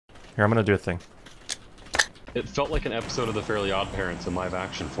Here, I'm gonna do a thing. It felt like an episode of The Fairly Odd Parents in live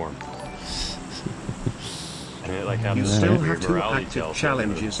action form. And it like had You this still weird have 2 morality active tale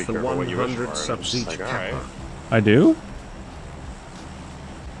challenges be for careful what you wish 100 for, and subs it's each like, alright. kappa. I do?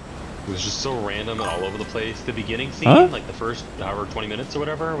 It was just so random and all over the place. The beginning scene, Huh? like the first hour, 20 minutes or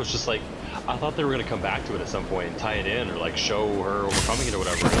whatever, was just like, I thought they were going to come back to it at some point and tie it in or like show her overcoming it or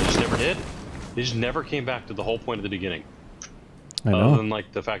whatever. And they just never did. They just never came back to the whole point of the beginning. I know. Other than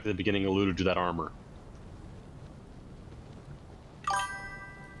like the fact that the beginning alluded to that armor.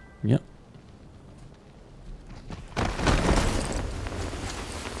 Yep.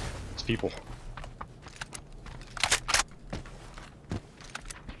 It's people.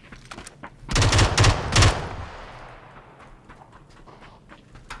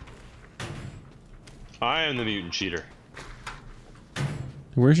 I am the mutant cheater.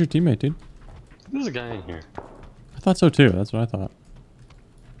 Where's your teammate, dude? There's a guy in here. I thought so too. That's what I thought.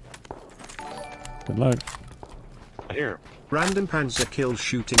 Good luck. I hear him. Random panzer kill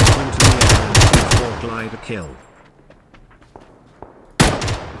shooting into the air and C4 glider kill.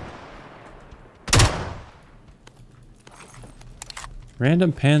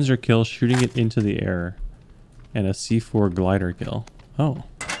 Random panzer kill shooting it into the air. And a C4 glider kill. Oh.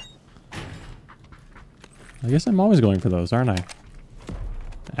 I guess I'm always going for those, aren't I?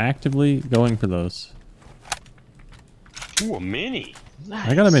 Actively going for those. Ooh, a mini. Nice.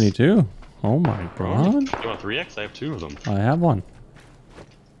 I got a mini too. Oh my god. You want a 3X? I have 2 of them. I have one.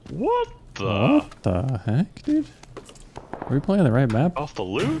 What the? What the heck, dude? Are we playing the right map? Off the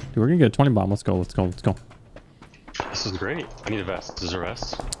loot? Dude, we're gonna get a 20 bomb. Let's go, let's go, let's go. This is great. I need a vest. Is there a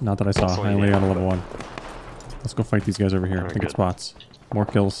vest? Not that I saw. Also, I only yeah. got a level 1. Let's go fight these guys over here. Alright, Pick good. spots. More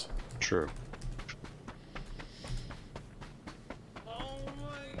kills. True. I'm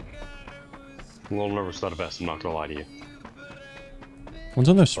a little nervous about a vest, I'm not gonna lie to you. One's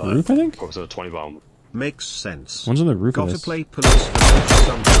on this roof, I think? What was it, a 20 bomb? Makes sense. One's on the roof of Gotta this. play police for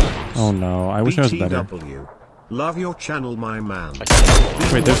sometimes. Oh no, I wish I was better. BTW. Love your channel, my man. Wait,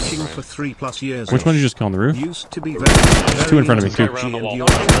 Been there's... watching for 3+ years. Which one did you just kill on the roof? Used to be very, two in front of me, into two. PUBG Around the and wall. your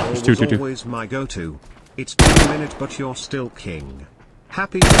There's channel two, was two. always my go-to. It's been a minute, but you're still king.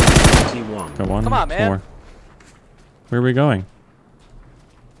 Happy 2021. Got one. Come on, man. More. Where are we going?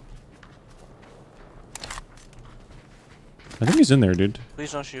 I think he's in there, dude.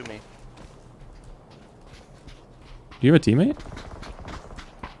 Please don't shoot me. Do you have a teammate?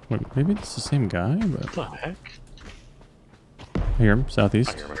 Wait, maybe it's the same guy, but... What the heck? I hear him,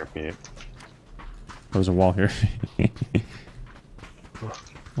 southeast. I hear him, I hear him. There's a wall here.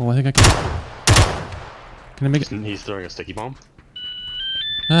 Oh, I think I can... Can I make it? He's throwing a sticky bomb.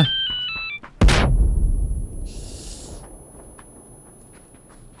 Ah!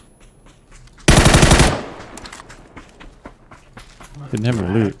 Didn't have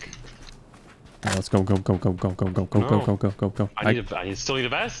any loot. Alright, let's go, go, go, go, go, go, go, go, No. go, go, go, go, go. I still need a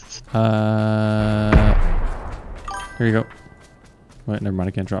vest. Here you go. Wait, never mind.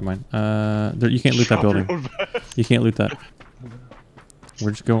 I can't drop mine. There, you can't loot that Drop your building. own vest. You can't loot that.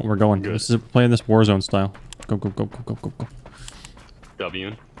 We're just going. We're going. Good. This is playing this Warzone style. Go, go, go, go, go, go, go.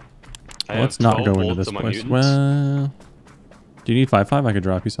 W. Let's not go into this place. Well, do you need 5.5? I could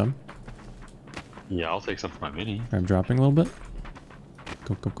drop you some. Yeah, I'll take some for my mini. I'm dropping a little bit.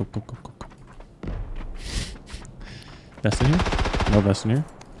 Go, go, go, go, go, go, go. Vest in here? No vest in here.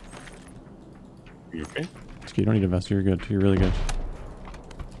 You okay? It's okay, you don't need a vest. You're good. You're really good.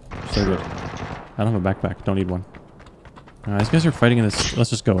 So good. I don't have a backpack. Don't need one. These guys are fighting in this.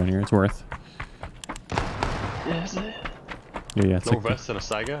 Let's just go in here. It's worth. Is it? Yeah, it's No like vest and a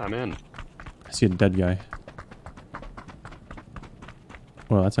Saiga? I'm in. I see a dead guy.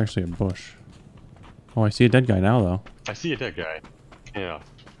 Well, that's actually a bush. Oh, I see a dead guy now, though. I see a dead guy. Yeah.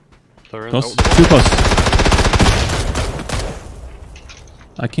 They're in. Close. Oh, Too close.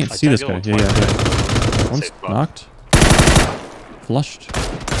 I can't see this guy. tagged Yeah, him on yeah, yeah. One's Safe buff. knocked. Flushed.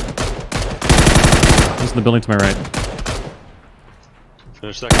 He's in the building to my right.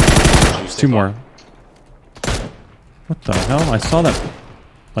 Finish that. There's two more. What the hell? I saw that.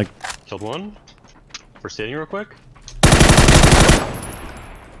 Like, Killed one. We're standing real quick.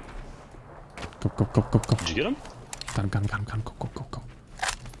 go, go, go, go, go. Did you get him? Got him, got him, got him, got him. Go, go, go, go.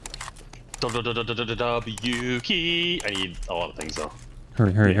 W key. I need a lot of things though.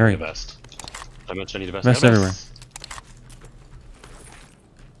 Hurry, hurry, I need hurry. a vest. I mentioned I need a vest. Vests I got a everywhere.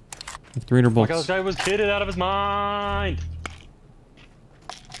 300 Oh my bolts. god, this guy was kidded out of his mind.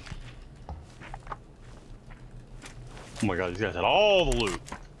 Oh my god, these guys had all the loot.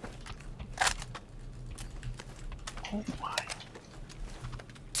 Oh my.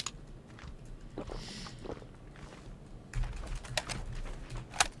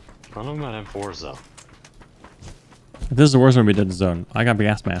 I don't know about M4s though. If this is the worst one we did in the zone, I got a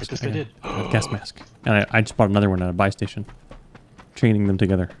gas mask. This guy did. Gas mask. And I just bought another one at a buy station. Training them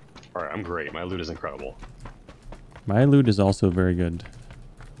together. Alright, I'm great. My loot is incredible. My loot is also very good.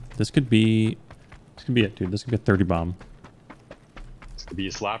 This could be it, dude. This could be a 30 bomb. This could be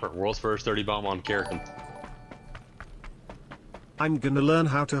a slapper. World's first 30 bomb on Karakin. I'm gonna learn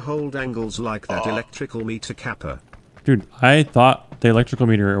how to hold angles like that electrical meter capper. Dude, I thought the electrical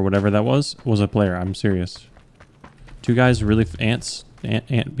meter or whatever that was a player. I'm serious. Two guys really ant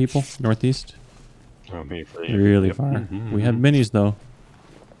people northeast. Oh, me for Really far. We have minis though.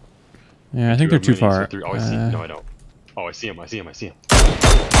 Yeah, I think they're too far. Oh, I see. No, I don't. Oh, I see him. I see him. I see him.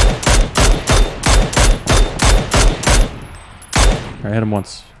 I hit him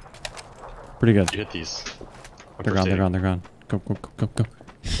once. Pretty good. You hit these. They're gone. They're gone. They're gone. Go, go, go, go, go.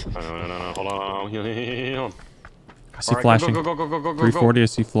 No. Hold on. Heal. I see flashing. Go. 340. I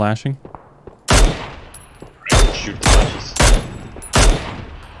see flashing. Shoot the flashes.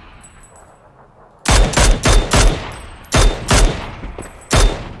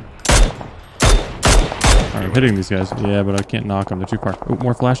 Alright, I'm hitting these guys. Yeah, but I can't knock them. They're too far. Oh,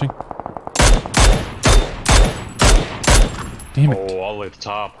 more flashing. Damn it. Oh, all the way at the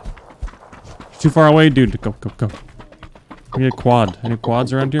top. Too far away, dude. Go, go, go. I need a quad. Any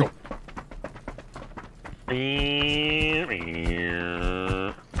quads around here?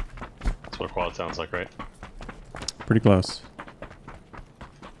 That's what a quad sounds like, right? Pretty close.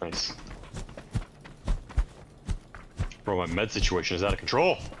 Nice. Bro, my med situation is out of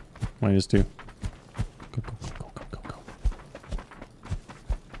control. Mine is too. Go,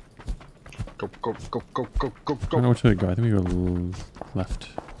 go, go, go, go, go. Go. I don't know which way to go. I think we go left.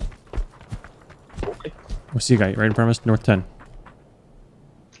 Okay. Oh, see a guy right in front of us. North 10.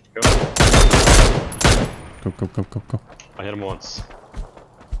 Go. Go, go, go, go, go. I hit him once.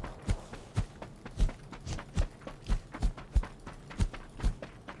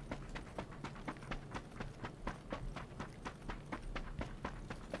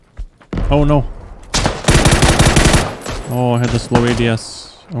 Oh no. Oh, I had the slow ADS.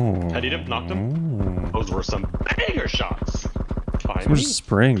 Oh. Headed him, knocked him. Those were some banger shots. Behind Someone's me. just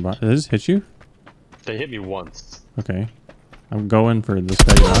spraying. Did this hit you? They hit me once. Okay. I'm going for this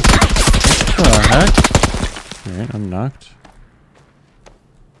guy. What the heck? Alright, I'm knocked.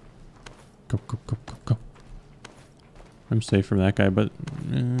 Go, go, go, go, go. I'm safe from that guy, but...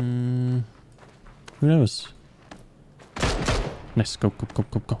 who knows? Nice. Go, go, go,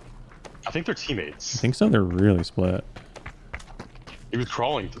 go, go. I think they're teammates. I think so. They're really split. He was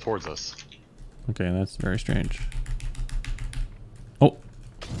crawling towards us. Okay, that's very strange. Oh!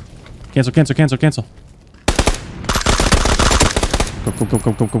 Cancel, cancel, cancel, cancel! Go, go, go,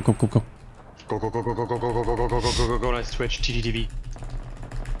 go, go, go, go, go, go. Go, nice Twitch, TTTV.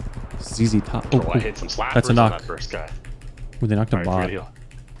 ZZ top. Oh, I hit some slappers that's a knock. on that first guy. Ooh, they knocked a bot. Heal.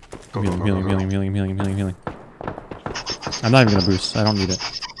 Healing. I'm not even gonna boost. I don't need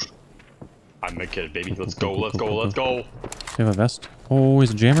it. I'm a kid, baby. Let's go. Do Do you have a vest? Oh,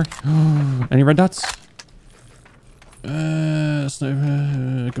 he's a jammer. Any red dots? Go. I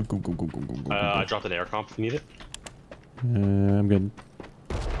dropped an air comp if you need it. I'm good.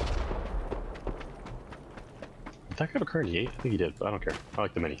 Did that guy have a current 8? I think he did, but I don't care. I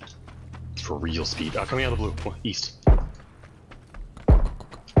like the mini. It's for real speed. Coming out of the blue. Come on, east.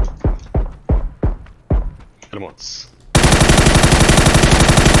 Hit him once.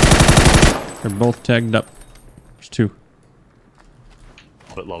 They're both tagged up. There's two.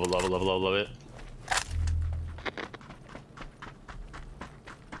 Love it.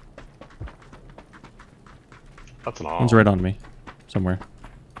 That's an One's right on me. Somewhere.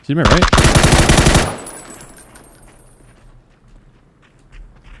 Is he to my right?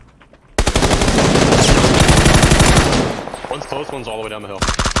 One's close, one's all the way down the hill.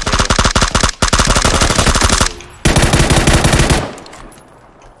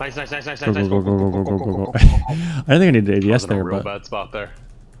 Nice. Go. I don't think I need an ADS there, real but... bad spot there.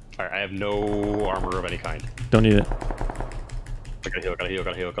 Alright, I have no armor of any kind. Don't need it. I gotta heal.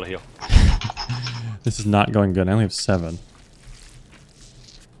 This is not going good. I only have 7.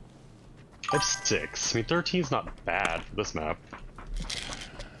 I have 6. I mean, 13's not bad for this map.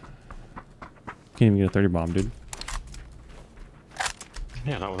 Can't even get a 30 bomb, dude.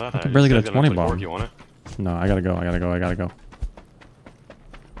 Yeah, not with that. I can barely get a 20 If bomb. you want it. No, I gotta go. I don't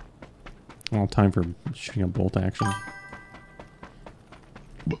have time for shooting a bolt action.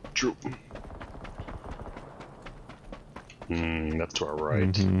 True. That's to our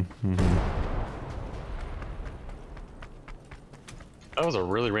right. That was a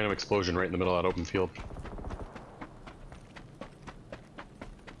really random explosion right in the middle of that open field.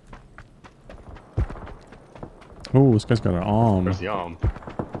 Oh, this guy's got an arm. Where's the arm?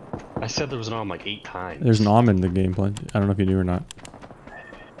 I said there was an arm like 8 times. There's an arm in the gameplay. I don't know if you knew or not.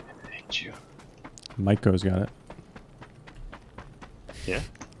 I hate you. Myko's got it. Yeah?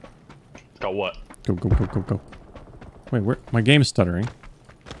 It's got what? Go, go, go, go, go. Wait, where? My game's stuttering.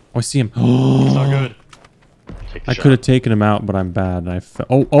 Oh, I see him. It's not good. Take the I shot. could have taken him out, but I'm bad. And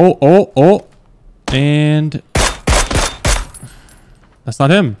oh. And... That's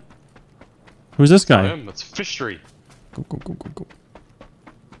not him. Who's this guy? Not him. That's fishery. Go, go, go, go, go.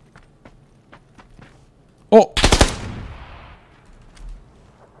 Oh!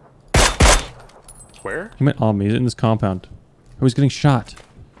 Where? He went on me. He's in this compound. Oh, he's getting shot.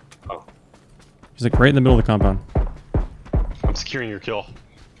 Oh. He's like right in the middle of the compound. I'm securing your kill. I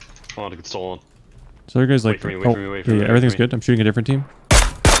don't want to get stolen. So there goes like... Wait for me, wait for me, wait for me, everything's wait for me. good. I'm shooting a different team.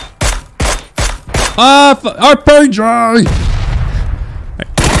 Ah! RPG!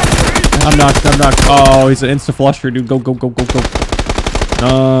 I'm knocked. Oh, he's an insta-flusher, dude. Go, go, go, go, go.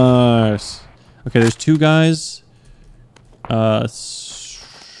 Nice. Okay, there's 2 guys.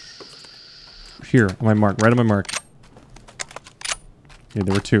 Here, on my mark. Right on my mark. Yeah,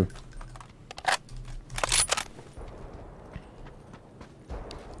 there were 2.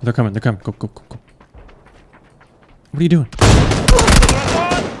 They're coming. Go, go, go, go. What are you doing?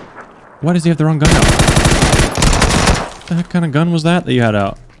 Why does he have the wrong gun out? What the heck kind of gun was that you had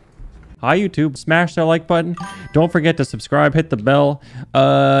out? Hi YouTube, smash that like button. Don't forget to subscribe, hit the bell.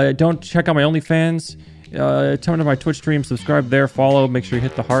 Don't check out my OnlyFans. Come to my Twitch stream, subscribe there, follow, make sure you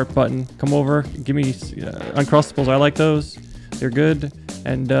hit the heart button. Come over, give me Uncrustables, I like those. They're good.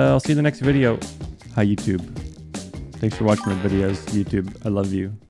 And I'll see you in the next video. Hi YouTube. Thanks for watching my videos, YouTube. I love you.